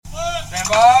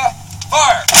Alpha,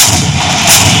 fire!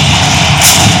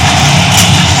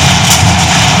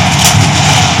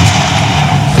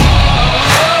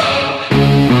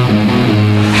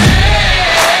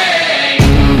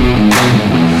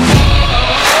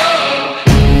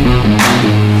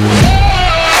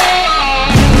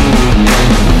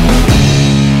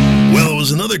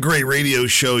 Another great radio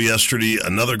show yesterday,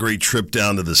 another great trip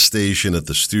down to the station at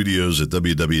the studios at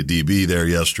WWDB there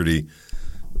yesterday.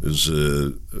 It was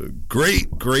a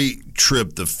great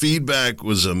trip. The feedback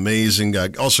was amazing. I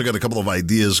also got a couple of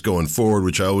ideas going forward,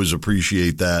 which I always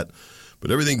appreciate that.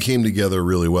 But everything came together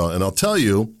really well. And I'll tell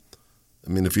you, I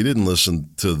mean, if you didn't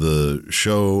listen to the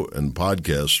show and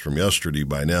podcast from yesterday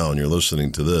by now and you're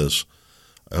listening to this,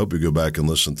 I hope you go back and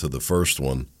listen to the first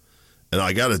one. And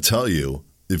I got to tell you,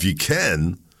 if you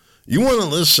can, you want to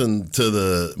listen to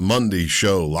the Monday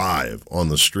show live on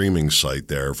the streaming site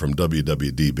there from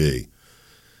WWDB.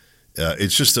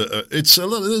 It's just there's a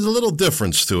little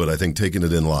difference to it, I think, taking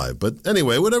it in live. But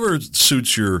anyway, whatever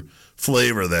suits your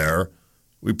flavor there.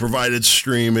 We provided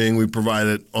streaming, we provide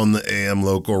it on the AM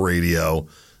local radio,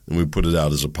 and we put it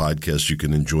out as a podcast. You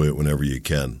can enjoy it whenever you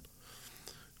can.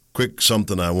 Quick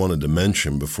something I wanted to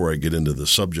mention before I get into the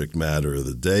subject matter of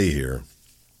the day here.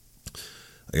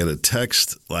 I got a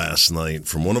text last night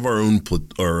from one of our own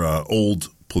old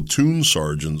platoon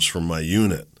sergeants from my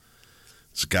unit.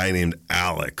 It's a guy named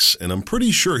Alex, and I'm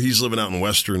pretty sure he's living out in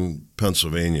western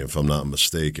Pennsylvania, if I'm not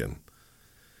mistaken.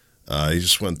 He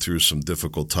just went through some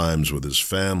difficult times with his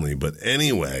family, but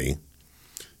anyway,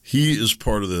 he is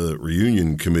part of the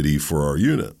reunion committee for our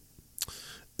unit.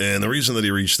 And the reason that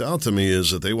he reached out to me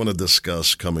is that they want to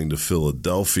discuss coming to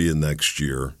Philadelphia next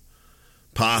year,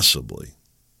 possibly,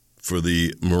 for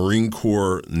the Marine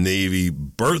Corps Navy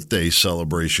birthday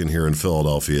celebration here in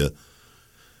Philadelphia.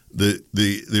 The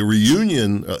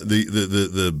reunion,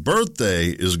 the birthday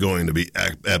is going to be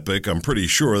epic. I'm pretty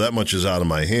sure that much is out of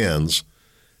my hands.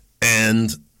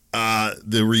 And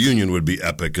the reunion would be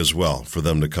epic as well for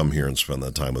them to come here and spend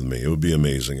that time with me. It would be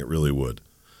amazing. It really would.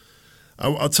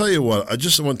 I'll tell you what, I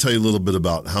just want to tell you a little bit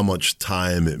about how much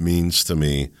time it means to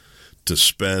me to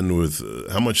spend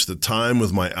with, how much the time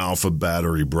with my Alpha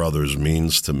Battery brothers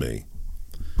means to me.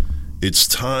 It's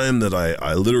time that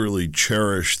I literally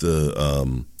cherish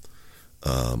the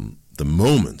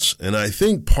moments. And I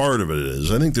think part of it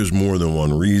is, I think there's more than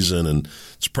one reason, and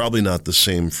it's probably not the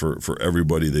same for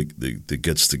everybody that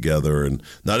gets together, and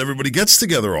not everybody gets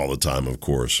together all the time, of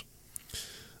course.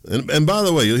 And by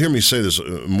the way, you'll hear me say this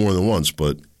more than once,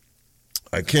 but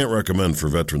I can't recommend for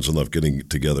veterans enough getting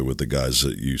together with the guys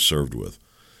that you served with.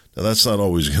 Now, that's not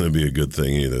always going to be a good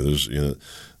thing either. There's, the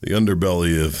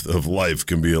underbelly of life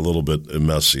can be a little bit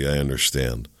messy, I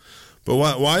understand. But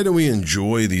why do we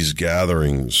enjoy these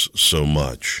gatherings so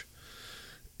much?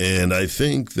 And I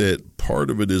think that part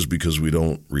of it is because we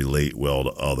don't relate well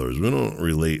to others. We don't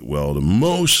relate well to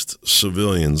most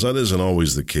civilians. That isn't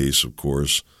always the case, of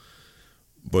course.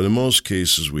 But in most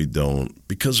cases, we don't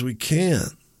because we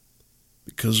can't.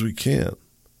 Because we can't.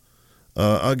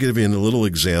 I'll give you a little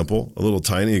example, a little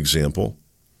tiny example.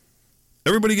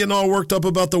 Everybody getting all worked up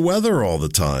about the weather all the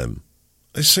time.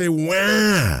 I say,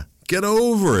 wah, get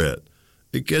over it.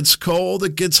 It gets cold,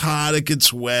 it gets hot, it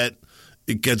gets wet,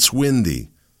 it gets windy,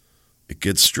 it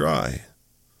gets dry.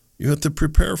 You have to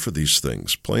prepare for these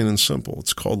things, plain and simple.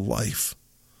 It's called life.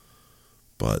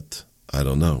 But I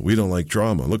don't know. We don't like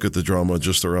drama. Look at the drama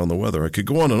just around the weather. I could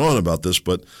go on and on about this,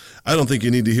 but I don't think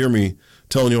you need to hear me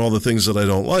telling you all the things that I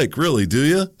don't like, really, do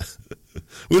you?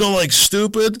 We don't like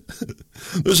stupid.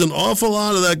 There's an awful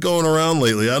lot of that going around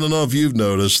lately. I don't know if you've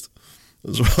noticed.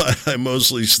 That's why I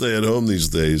mostly stay at home these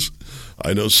days.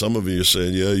 I know some of you are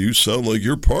saying, yeah, you sound like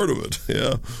you're part of it.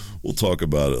 Yeah, we'll talk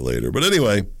about it later. But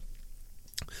anyway,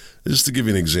 just to give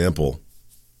you an example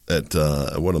at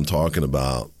what I'm talking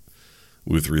about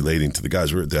with relating to the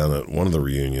guys. We were down at one of the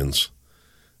reunions,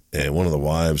 and one of the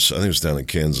wives, I think it was down in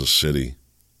Kansas City,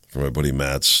 for my buddy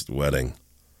Matt's wedding.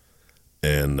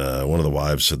 And one of the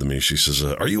wives said to me, she says,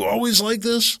 are you always like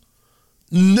this?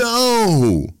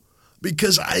 No,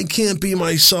 because I can't be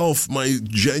myself, my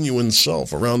genuine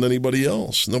self, around anybody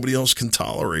else. Nobody else can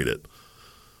tolerate it.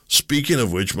 Speaking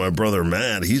of which, my brother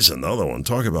Matt, he's another one.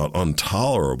 Talk about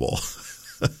intolerable.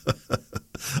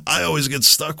 I always get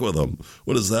stuck with him.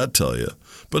 What does that tell you?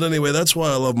 But anyway, that's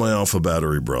why I love my Alpha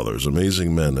Battery brothers.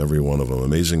 Amazing men, every one of them.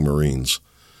 Amazing Marines.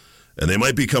 And they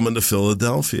might be coming to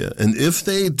Philadelphia. And if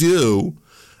they do,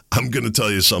 I'm going to tell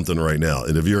you something right now.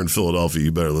 And if you're in Philadelphia,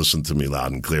 you better listen to me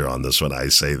loud and clear on this when I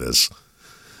say this.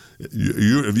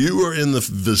 If you are in the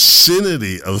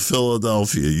vicinity of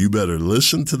Philadelphia, you better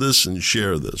listen to this and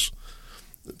share this.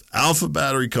 Alpha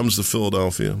Battery comes to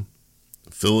Philadelphia.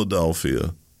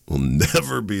 Philadelphia will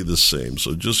never be the same.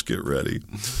 So just get ready.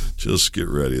 Just get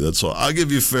ready. That's all. I'll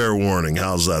give you fair warning.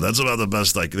 How's that? That's about the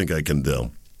best I think I can do.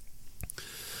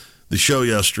 The show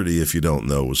yesterday, if you don't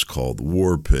know, was called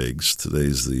War Pigs.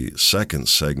 Today's the second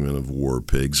segment of War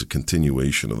Pigs, a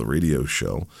continuation of the radio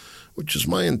show, which is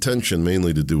my intention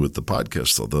mainly to do with the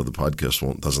podcast, although the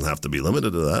podcast doesn't have to be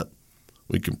limited to that.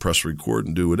 We can press record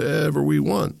and do whatever we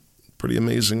want. Pretty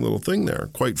amazing little thing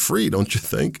there. Quite free, don't you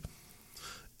think?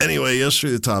 Anyway,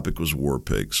 yesterday the topic was War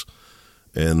Pigs.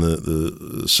 And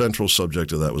the central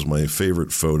subject of that was my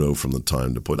favorite photo from the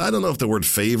time to put. I don't know if the word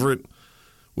favorite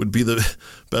would be the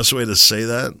best way to say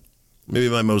that. Maybe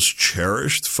my most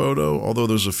cherished photo, although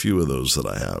there's a few of those that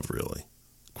I have, really.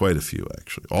 Quite a few,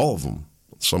 actually. All of them,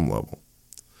 at some level.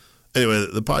 Anyway,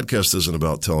 the podcast isn't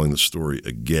about telling the story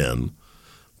again,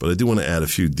 but I do want to add a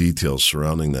few details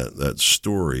surrounding that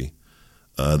story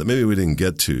that maybe we didn't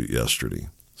get to yesterday.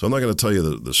 So I'm not going to tell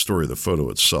you the story of the photo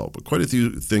itself, but quite a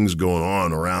few things going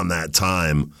on around that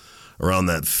time, around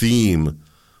that theme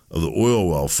of the oil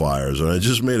well fires. And I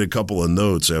just made a couple of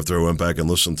notes after I went back and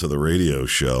listened to the radio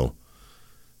show.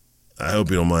 I hope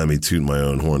you don't mind me tooting my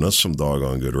own horn. That's some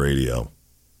doggone good radio.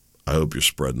 I hope you're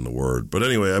spreading the word. But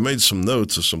anyway, I made some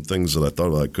notes of some things that I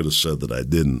thought I could have said that I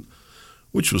didn't,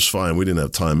 which was fine. We didn't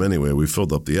have time anyway. We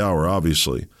filled up the hour,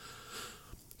 obviously.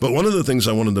 But one of the things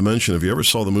I wanted to mention, if you ever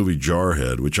saw the movie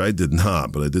Jarhead, which I did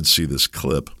not, but I did see this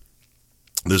clip,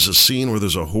 there's a scene where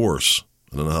there's a horse.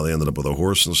 I don't know how they ended up with a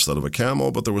horse instead of a camel,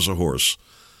 but there was a horse.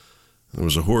 There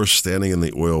was a horse standing in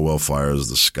the oil well fires.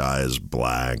 The sky is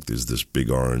black. There's this big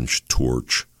orange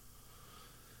torch.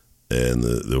 And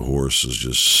the horse is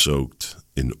just soaked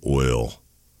in oil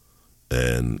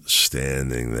and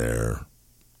standing there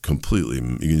completely.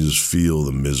 You can just feel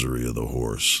the misery of the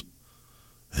horse.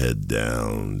 Head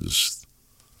down, just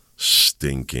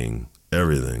stinking.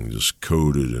 Everything just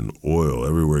coated in oil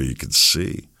everywhere you could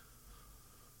see.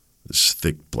 This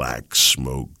thick black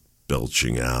smoke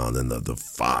belching out, and the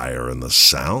fire and the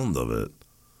sound of it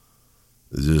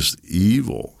is just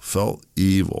evil. Felt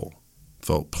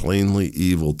plainly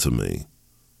evil to me.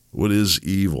 What is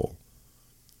evil?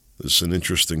 This is an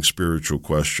interesting spiritual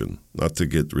question, not to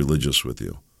get religious with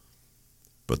you.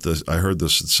 But I heard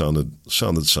this, it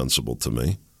sounded sensible to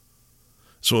me.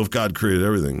 So if God created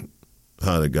everything,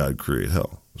 how did God create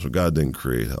hell? So God didn't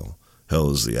create hell. Hell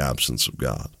is the absence of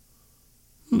God.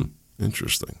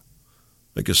 Interesting.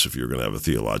 I guess if you're going to have a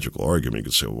theological argument, you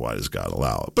could say, well, why does God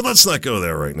allow it? But let's not go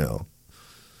there right now.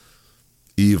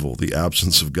 Evil, the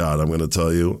absence of God. I'm going to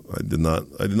tell you, I did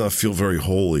not feel very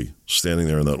holy standing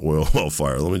there in that oil well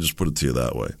fire. Let me just put it to you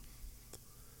that way.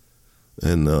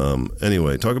 And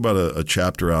anyway, talk about a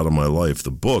chapter out of my life.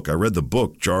 The book, I read the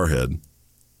book, Jarhead.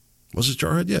 Was it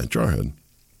Jarhead? Yeah, Jarhead.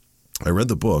 I read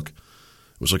the book.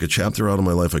 It was like a chapter out of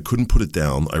my life. I couldn't put it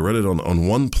down. I read it on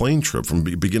one plane trip from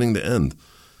beginning to end.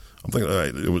 I'm thinking,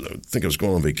 I think I was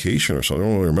going on vacation or something. I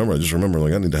don't really remember. I just remember,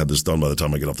 I need to have this done by the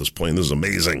time I get off this plane. This is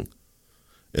amazing.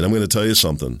 And I'm going to tell you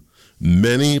something.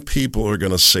 Many people are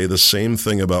going to say the same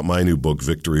thing about my new book,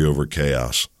 Victory Over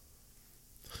Chaos.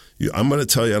 I'm going to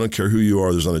tell you, I don't care who you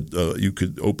are. You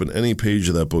could open any page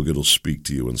of that book. It'll speak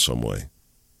to you in some way.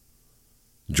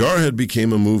 Jarhead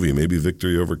became a movie. Maybe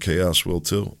Victory Over Chaos will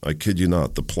too. I kid you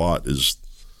not. The plot is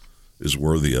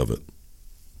worthy of it.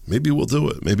 Maybe we'll do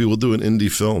it. Maybe we'll do an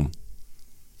indie film.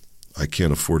 I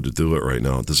can't afford to do it right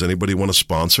now. Does anybody want to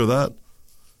sponsor that?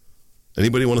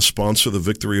 Anybody want to sponsor the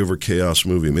Victory Over Chaos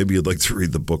movie? Maybe you'd like to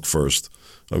read the book first.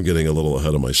 I'm getting a little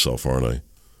ahead of myself, aren't I?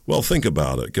 Well, think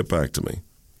about it. Get back to me.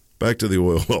 Back to the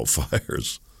oil well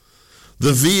fires.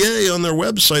 The VA on their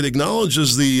website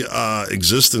acknowledges the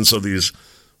existence of these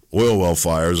oil well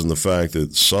fires and the fact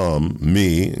that some,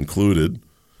 me included,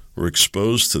 were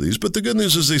exposed to these. But the good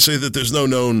news is they say that there's no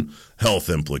known health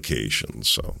implications,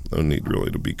 so no need really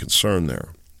to be concerned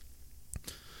there.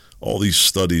 All these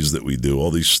studies that we do, all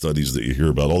these studies that you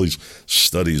hear about, all these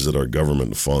studies that our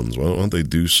government funds, why don't they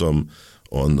do some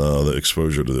on the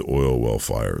exposure to the oil well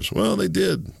fires? Well, they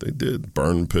did. They did.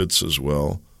 Burn pits as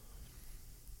well.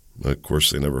 Of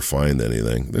course, they never find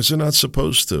anything. They're not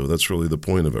supposed to. That's really the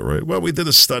point of it, right? Well, we did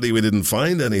a study. We didn't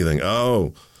find anything.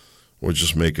 Oh, we're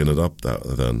just making it up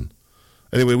then.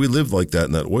 Anyway, we lived like that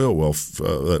in that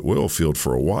oil field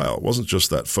for a while. It wasn't just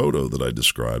that photo that I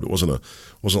described. It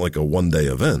wasn't like a one-day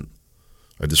event.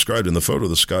 I described in the photo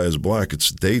the sky is black.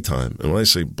 It's daytime. And when I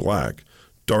say black,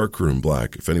 darkroom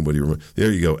black, if anybody remembers.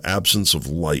 There you go, absence of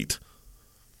light.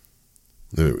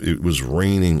 It was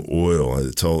raining oil. I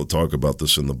talk about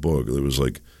this in the book. It was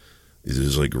like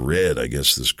red, I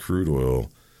guess, this crude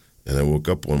oil And I woke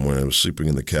up one morning, I was sleeping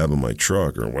in the cab of my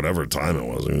truck, or whatever time it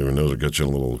was. I didn't even know, I got you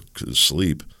in a little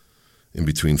sleep in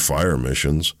between fire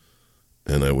missions.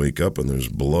 And I wake up and there's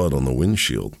blood on the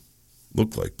windshield.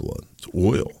 Looked like blood. It's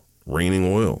oil, raining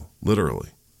oil, literally.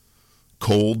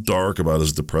 Cold, dark, about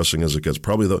as depressing as it gets.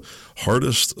 Probably the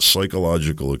hardest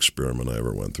psychological experiment I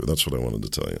ever went through. That's what I wanted to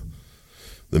tell you.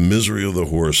 The misery of the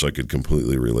horse I could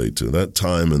completely relate to. That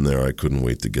time in there, I couldn't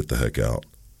wait to get the heck out.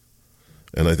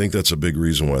 And I think that's a big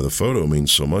reason why the photo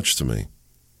means so much to me.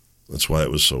 That's why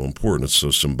it was so important. It's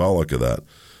so symbolic of that.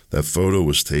 That photo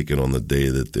was taken on the day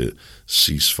that the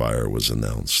ceasefire was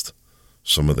announced.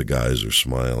 Some of the guys are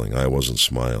smiling. I wasn't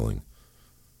smiling.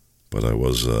 But I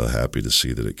was happy to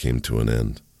see that it came to an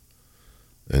end.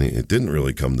 And it didn't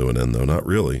really come to an end, though. Not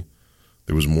really.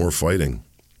 There was more fighting.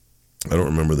 I don't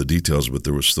remember the details, but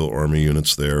there were still Army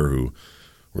units there who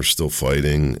were still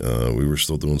fighting. We were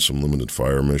still doing some limited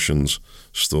fire missions.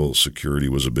 Still, security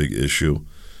was a big issue,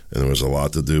 and there was a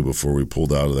lot to do before we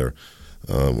pulled out of there.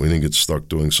 We didn't get stuck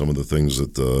doing some of the things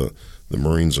that the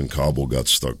Marines in Kabul got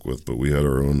stuck with, but we had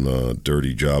our own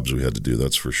dirty jobs we had to do,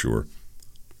 that's for sure.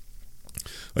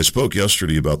 I spoke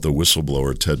yesterday about the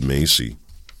whistleblower Ted Macy,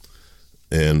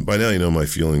 and by now you know my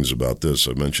feelings about this.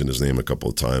 I've mentioned his name a couple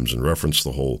of times and referenced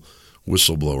the whole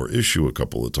whistleblower issue a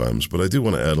couple of times, but I do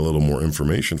want to add a little more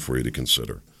information for you to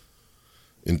consider.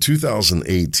 In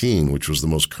 2018, which was the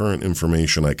most current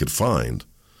information I could find,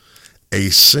 a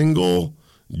single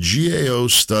GAO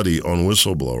study on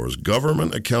whistleblowers,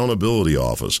 Government Accountability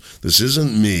Office. This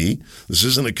isn't me. This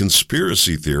isn't a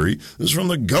conspiracy theory. This is from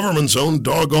the government's own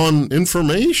doggone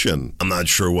information. I'm not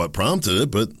sure what prompted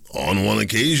it, but on one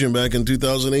occasion back in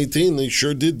 2018, they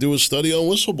sure did do a study on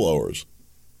whistleblowers.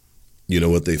 You know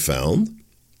what they found?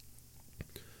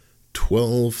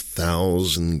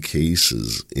 12,000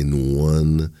 cases in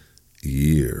 1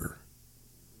 year.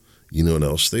 You know what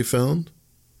else they found?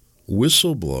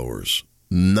 Whistleblowers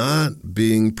not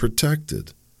being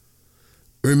protected.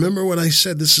 Remember what I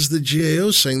said? This is the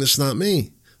GAO saying this, not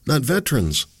me, not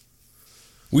veterans.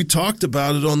 We talked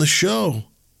about it on the show.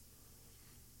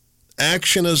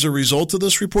 Action as a result of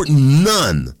this report?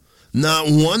 None. Not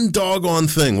one doggone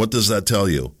thing. What does that tell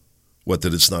you? What,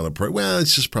 that it's not a well,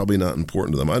 it's just probably not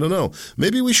important to them. I don't know.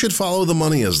 Maybe we should follow the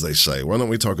money, as they say. Why don't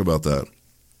we talk about that?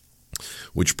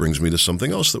 Which brings me to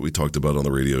something else that we talked about on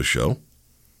the radio show,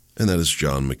 and that is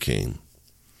John McCain.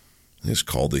 He's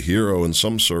called a hero in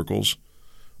some circles,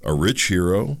 a rich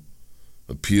hero,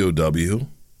 a POW,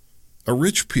 a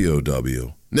rich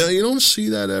POW. Now, you don't see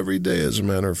that every day, as a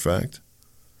matter of fact.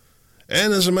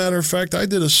 And as a matter of fact, I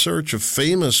did a search of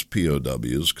famous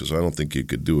POWs, because I don't think you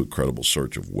could do a credible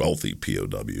search of wealthy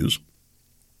POWs.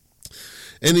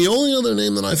 And the only other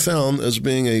name that I found as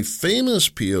being a famous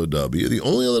POW, the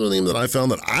only other name that I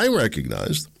found that I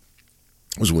recognized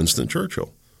was Winston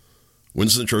Churchill.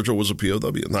 Winston Churchill was a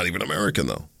POW, not even American,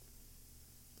 though.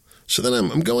 So then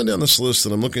I'm going down this list,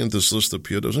 and I'm looking at this list of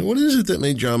POWs, and what is it that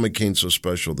made John McCain so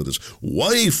special that his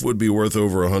wife would be worth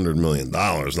over $100 million?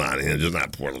 Just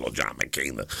not poor little John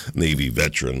McCain, the Navy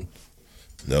veteran.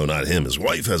 No, not him. His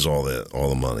wife has all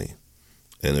the money.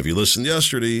 And if you listened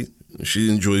yesterday, she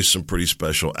enjoys some pretty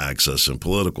special access in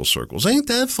political circles. Ain't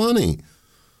that funny?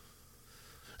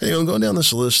 Hey, I'm going down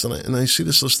this list, and I see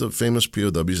this list of famous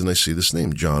POWs, and I see this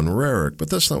name, John Rarick.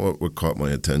 But that's not what caught my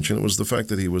attention. It was the fact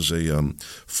that he was a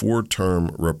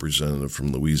four-term representative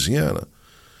from Louisiana,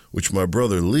 which my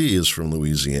brother Lee is from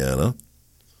Louisiana.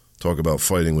 Talk about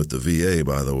fighting with the VA,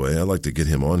 by the way. I'd like to get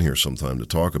him on here sometime to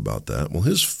talk about that. Well,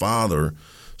 his father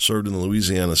served in the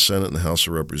Louisiana Senate and the House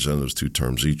of Representatives 2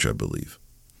 terms each, I believe.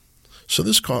 So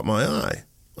this caught my eye.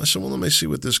 I said, well, let me see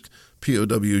what this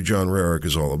POW John Rarick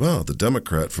is all about, the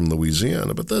Democrat from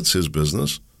Louisiana, but that's his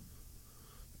business.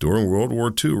 During World War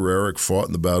II, Rarick fought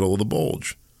in the Battle of the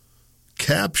Bulge,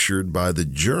 captured by the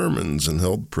Germans and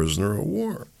held prisoner of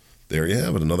war. There you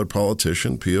have it, another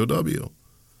politician, POW.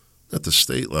 At the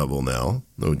state level now,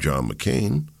 no John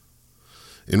McCain.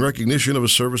 In recognition of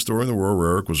his service during the war,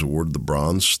 Rarick was awarded the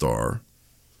Bronze Star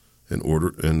and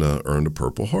earned a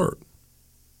Purple Heart.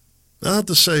 Now, I have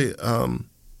to say,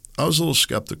 I was a little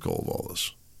skeptical of all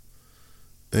this.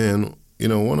 And, you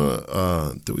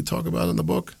know, did we talk about it in the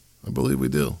book? I believe we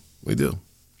do. We do.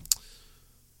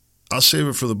 I'll save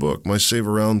it for the book, my Save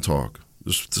Around talk.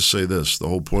 Just to say this, the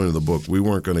whole point of the book, we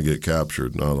weren't going to get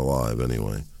captured, not alive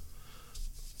anyway.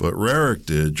 But Rarick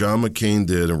did, John McCain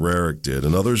did, and Rarick did,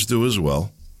 and others do as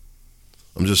well.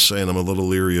 I'm just saying I'm a little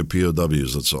leery of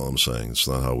POWs, that's all I'm saying. It's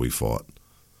not how we fought.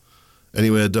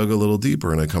 Anyway, I dug a little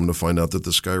deeper, and I come to find out that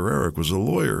this guy Rarick was a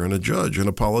lawyer and a judge and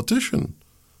a politician.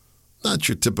 Not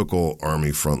your typical Army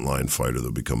frontline fighter that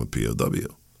would become a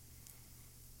POW.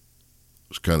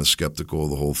 was kind of skeptical of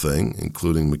the whole thing,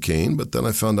 including McCain, but then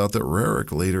I found out that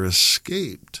Rarick later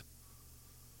escaped.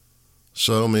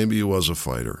 So maybe he was a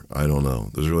fighter. I don't know.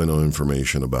 There's really no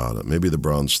information about it. Maybe the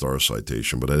Bronze Star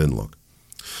citation, but I didn't look.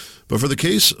 But for the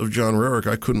case of John Rarick,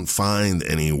 I couldn't find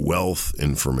any wealth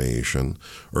information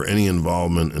or any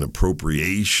involvement in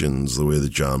appropriations the way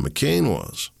that John McCain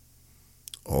was.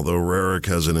 Although Rarick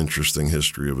has an interesting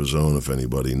history of his own, if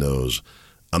anybody knows.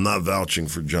 I'm not vouching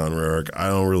for John Rarick. I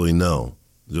don't really know.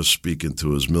 Just speaking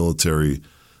to his military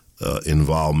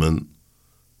involvement,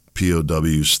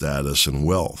 POW status, and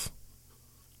wealth.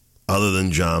 Other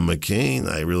than John McCain,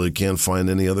 I really can't find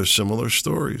any other similar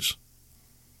stories.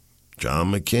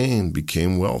 John McCain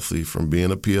became wealthy from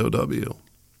being a POW.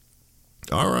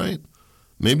 All right.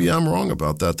 Maybe I'm wrong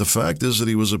about that. The fact is that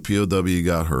he was a POW, he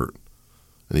got hurt.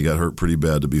 And he got hurt pretty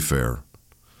bad, to be fair.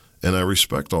 And I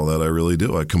respect all that. I really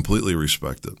do. I completely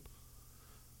respect it.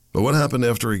 But what happened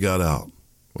after he got out?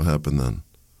 What happened then?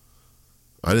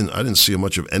 I didn't see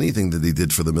much of anything that he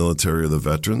did for the military or the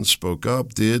veterans. Spoke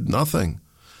up, did nothing.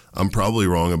 I'm probably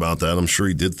wrong about that. I'm sure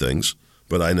he did things,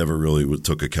 but I never really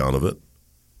took account of it.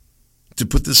 To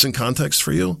put this in context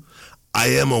for you, I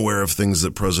am aware of things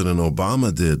that President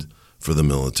Obama did for the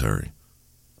military,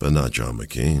 but not John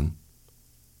McCain.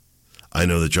 I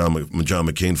know that John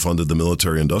McCain funded the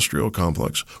military-industrial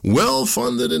complex.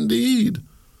 Well-funded indeed.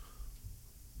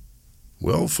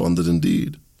 Well-funded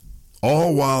indeed.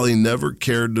 All while he never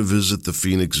cared to visit the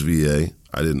Phoenix VA.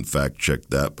 I didn't fact-check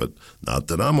that, but not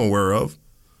that I'm aware of.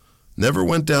 Never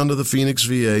went down to the Phoenix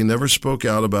VA, never spoke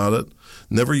out about it,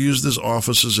 never used his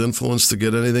office's influence to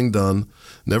get anything done,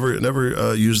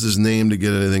 never used his name to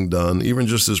get anything done, even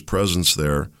just his presence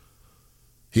there.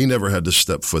 He never had to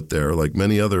step foot there, like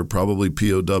many other probably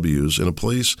POWs, in a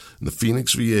place in the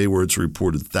Phoenix VA where it's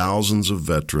reported thousands of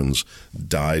veterans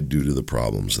died due to the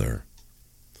problems there.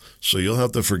 So you'll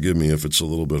have to forgive me if it's a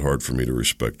little bit hard for me to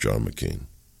respect John McCain.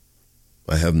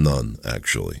 I have none,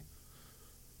 actually.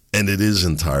 And it is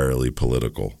entirely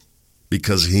political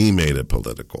because he made it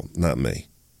political, not me.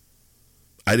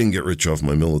 I didn't get rich off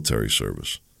my military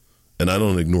service, and I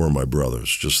don't ignore my brothers,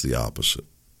 just the opposite.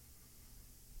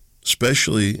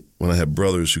 Especially when I have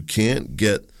brothers who can't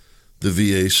get the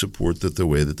VA support the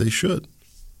way that they should.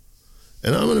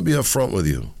 And I'm going to be upfront with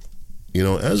you. You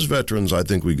know, as veterans, I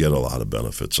think we get a lot of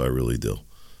benefits. I really do.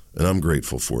 And I'm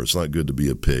grateful for it. It's not good to be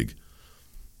a pig.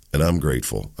 And I'm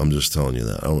grateful. I'm just telling you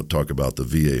that. I don't talk about the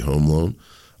VA home loan.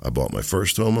 I bought my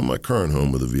first home and my current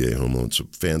home with a VA home loan. It's a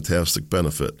fantastic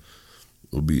benefit.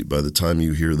 By the time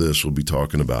you hear this, we'll be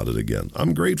talking about it again.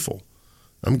 I'm grateful.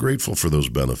 I'm grateful for those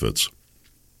benefits.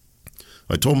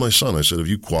 I told my son, I said, if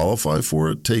you qualify for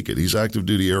it, take it. He's active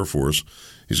duty Air Force.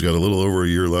 He's got a little over a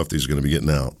year left. He's going to be getting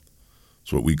out.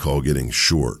 It's what we call getting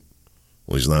short.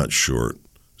 Well, he's not short.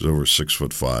 He's over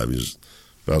 6'5". He's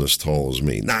about as tall as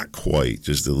me. Not quite,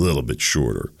 just a little bit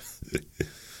shorter.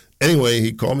 Anyway,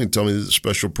 he called me and told me there's a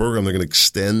special program. They're going to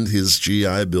extend his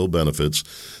GI Bill benefits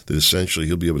that essentially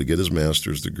he'll be able to get his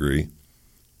master's degree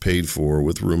paid for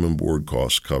with room and board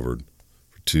costs covered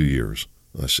for 2 years.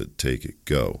 I said, take it,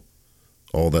 go.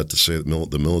 All that to say that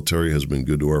the military has been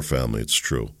good to our family. It's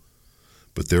true.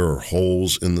 But there are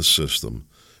holes in the system,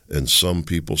 and some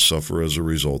people suffer as a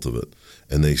result of it,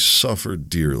 and they suffer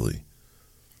dearly.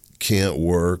 Can't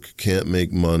work, can't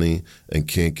make money, and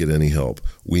can't get any help.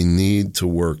 We need to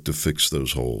work to fix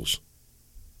those holes.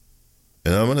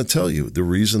 And I'm going to tell you the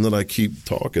reason that I keep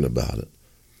talking about it,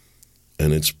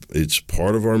 and it's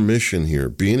part of our mission here.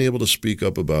 Being able to speak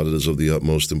up about it is of the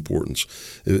utmost importance.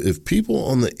 If people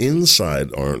on the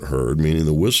inside aren't heard, meaning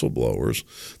the whistleblowers,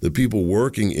 the people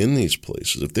working in these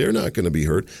places, if they're not going to be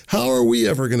heard, how are we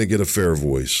ever going to get a fair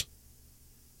voice?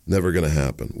 Never going to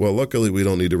happen. Well, luckily, we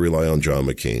don't need to rely on John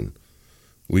McCain.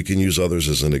 We can use others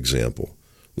as an example.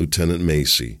 Lieutenant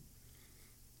Macy,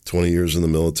 20 years in the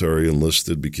military,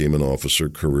 enlisted, became an officer,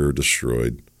 career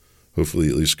destroyed. Hopefully,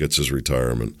 he at least gets his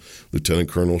retirement. Lieutenant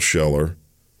Colonel Scheller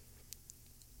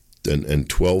and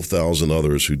 12,000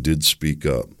 others who did speak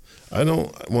up. I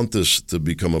don't want this to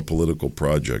become a political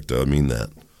project. I mean that.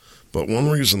 But one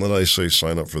reason that I say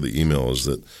sign up for the email is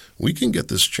that we can get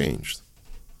this changed.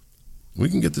 We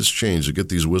can get this changed to get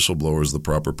these whistleblowers the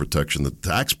proper protection. The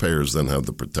taxpayers then have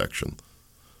the protection.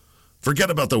 Forget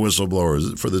about the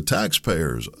whistleblowers. For the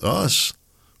taxpayers, us,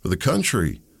 for the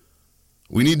country,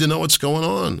 we need to know what's going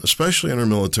on, especially in our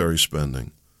military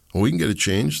spending. Well, we can get it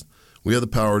changed. We have the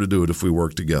power to do it if we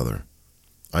work together.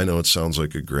 I know it sounds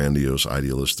like a grandiose,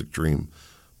 idealistic dream,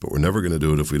 but we're never going to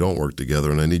do it if we don't work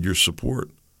together, and I need your support.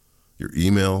 Your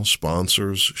email,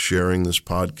 sponsors, sharing this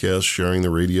podcast, sharing the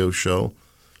radio show,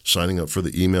 signing up for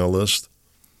the email list.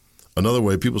 Another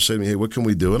way, people say to me, hey, what can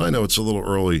we do? And I know it's a little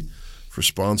early for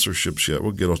sponsorships yet.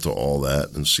 We'll get up to all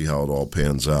that and see how it all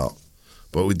pans out.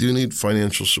 But we do need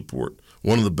financial support.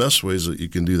 One of the best ways that you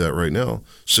can do that right now,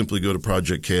 simply go to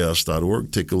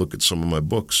projectchaos.org, take a look at some of my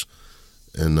books,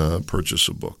 and purchase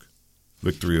a book.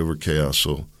 Victory Over Chaos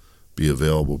will be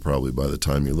available probably by the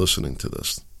time you're listening to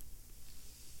this.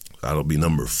 That'll be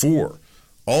number 4.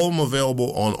 All of them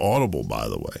available on Audible, by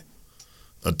the way.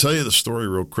 I'll tell you the story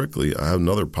real quickly. I have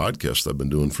another podcast I've been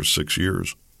doing for 6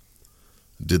 years.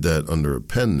 I did that under a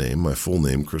pen name, my full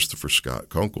name, Christopher Scott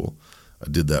Kunkel. I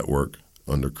did that work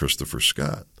under Christopher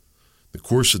Scott. In the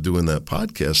course of doing that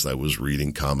podcast, I was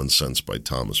reading Common Sense by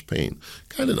Thomas Paine.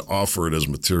 Kind of offer it as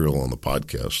material on the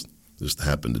podcast, just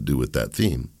happened to do with that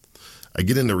theme. I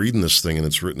get into reading this thing, and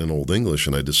it's written in Old English,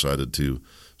 and I decided to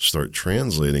start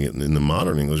translating it into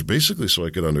modern English, basically so I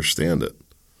could understand it.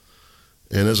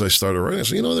 And as I started writing, I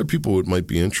said, there are people who might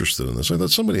be interested in this. I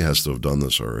thought somebody has to have done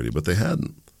this already, but they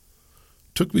hadn't.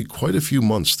 It took me quite a few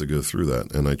months to go through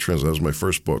that, and I translated. That was my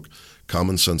first book,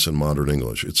 Common Sense in Modern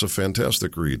English. It's a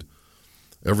fantastic read.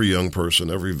 Every young person,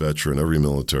 every veteran, every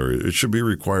military, it should be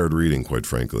required reading, quite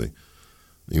frankly.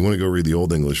 You want to go read the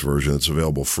Old English version, it's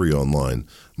available free online.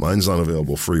 Mine's not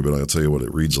available free, but I'll tell you what,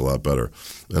 it reads a lot better.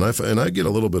 And I get a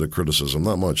little bit of criticism,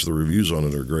 not much. The reviews on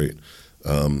it are great.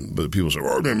 But people say,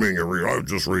 I didn't mean to read, I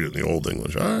just read it in the Old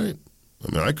English. All right.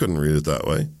 I couldn't read it that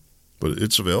way, but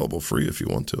it's available free if you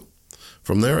want to.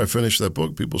 From there, I finished that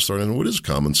book. People started, what is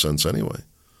common sense anyway?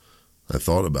 I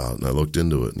thought about it, and I looked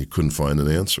into it, and you couldn't find an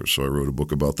answer. So I wrote a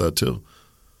book about that, too.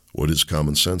 What is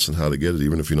common sense and how to get it,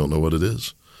 even if you don't know what it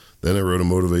is. Then I wrote a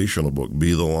motivational book,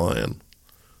 Be the Lion.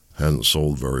 Hasn't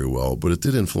sold very well, but it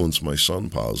did influence my son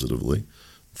positively.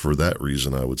 For that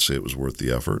reason, I would say it was worth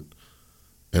the effort.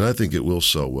 And I think it will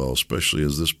sell well, especially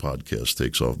as this podcast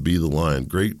takes off. Be the Lion,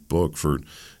 great book for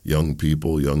young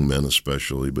people, young men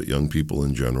especially, but young people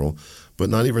in general. But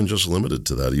not even just limited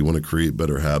to that. You want to create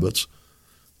better habits?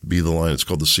 Be the Lion. It's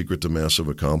called The Secret to Massive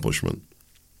Accomplishment.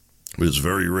 It is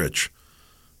very rich.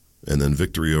 And then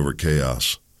Victory Over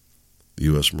Chaos, the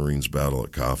U.S. Marines battle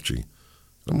at Khafji.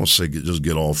 I'm going to say just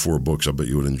get all 4 books. I bet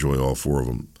you would enjoy all 4 of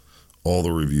them. All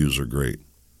the reviews are great.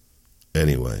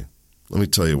 Anyway, let me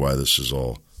tell you why this is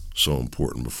all so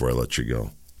important before I let you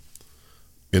go.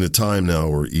 In a time now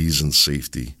where ease and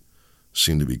safety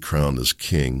seem to be crowned as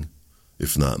king,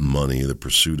 if not money, the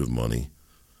pursuit of money,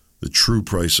 the true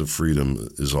price of freedom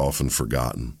is often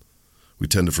forgotten. We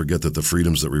tend to forget that the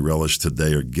freedoms that we relish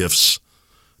today are gifts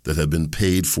that have been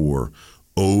paid for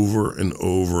over and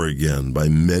over again by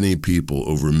many people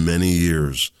over many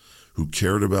years who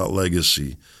cared about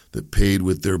legacy, that paid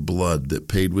with their blood, that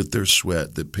paid with their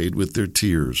sweat, that paid with their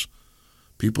tears.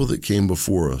 People that came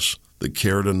before us, that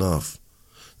cared enough.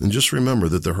 And just remember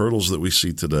that the hurdles that we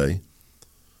see today,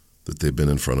 that they've been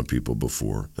in front of people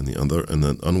before, and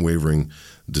the unwavering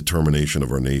determination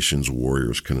of our nation's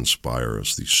warriors can inspire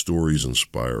us. These stories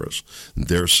inspire us. And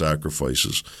their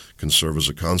sacrifices can serve as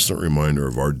a constant reminder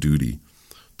of our duty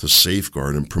to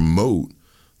safeguard and promote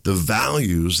the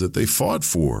values that they fought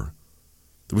for.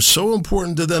 It was so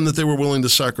important to them that they were willing to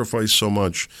sacrifice so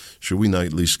much. Should we not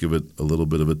at least give it a little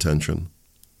bit of attention?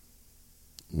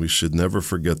 We should never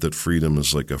forget that freedom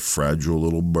is like a fragile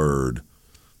little bird,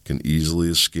 can easily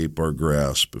escape our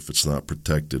grasp if it's not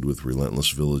protected with relentless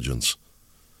vigilance.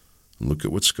 And look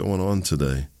at what's going on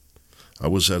today. I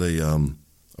was at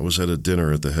a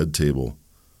dinner at the head table,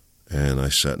 and I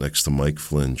sat next to Mike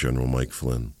Flynn, General Mike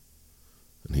Flynn,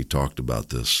 and he talked about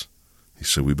this. He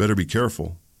said, we better be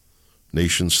careful.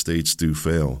 Nation states do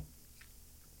fail.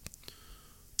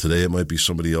 Today it might be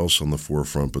somebody else on the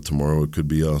forefront, but tomorrow it could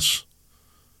be us.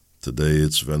 Today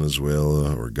it's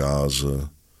Venezuela or Gaza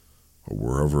or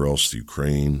wherever else,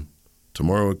 Ukraine.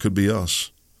 Tomorrow it could be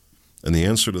us. And the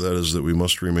answer to that is that we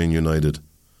must remain united,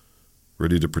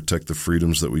 ready to protect the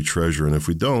freedoms that we treasure. And if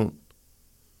we don't,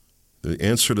 the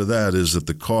answer to that is that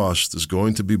the cost is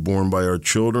going to be borne by our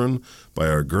children, by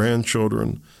our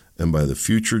grandchildren, and by the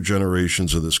future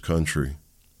generations of this country.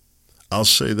 I'll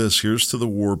say this, here's to the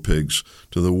war pigs,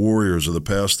 to the warriors of the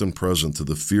past and present, to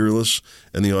the fearless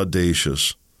and the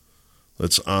audacious.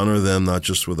 Let's honor them not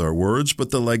just with our words, but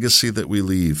the legacy that we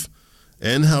leave,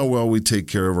 and how well we take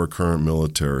care of our current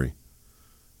military.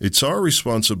 It's our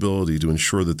responsibility to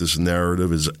ensure that this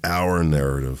narrative is our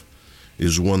narrative,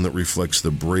 is one that reflects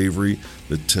the bravery,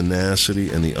 the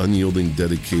tenacity, and the unyielding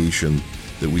dedication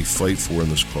that we fight for in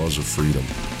this cause of freedom.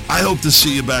 I hope to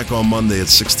see you back on Monday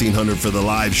at 1600 for the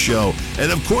live show.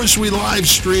 And of course, we live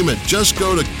stream it. Just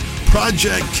go to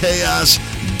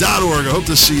projectchaos.org. I hope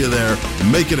to see you there.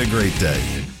 Make it a great day.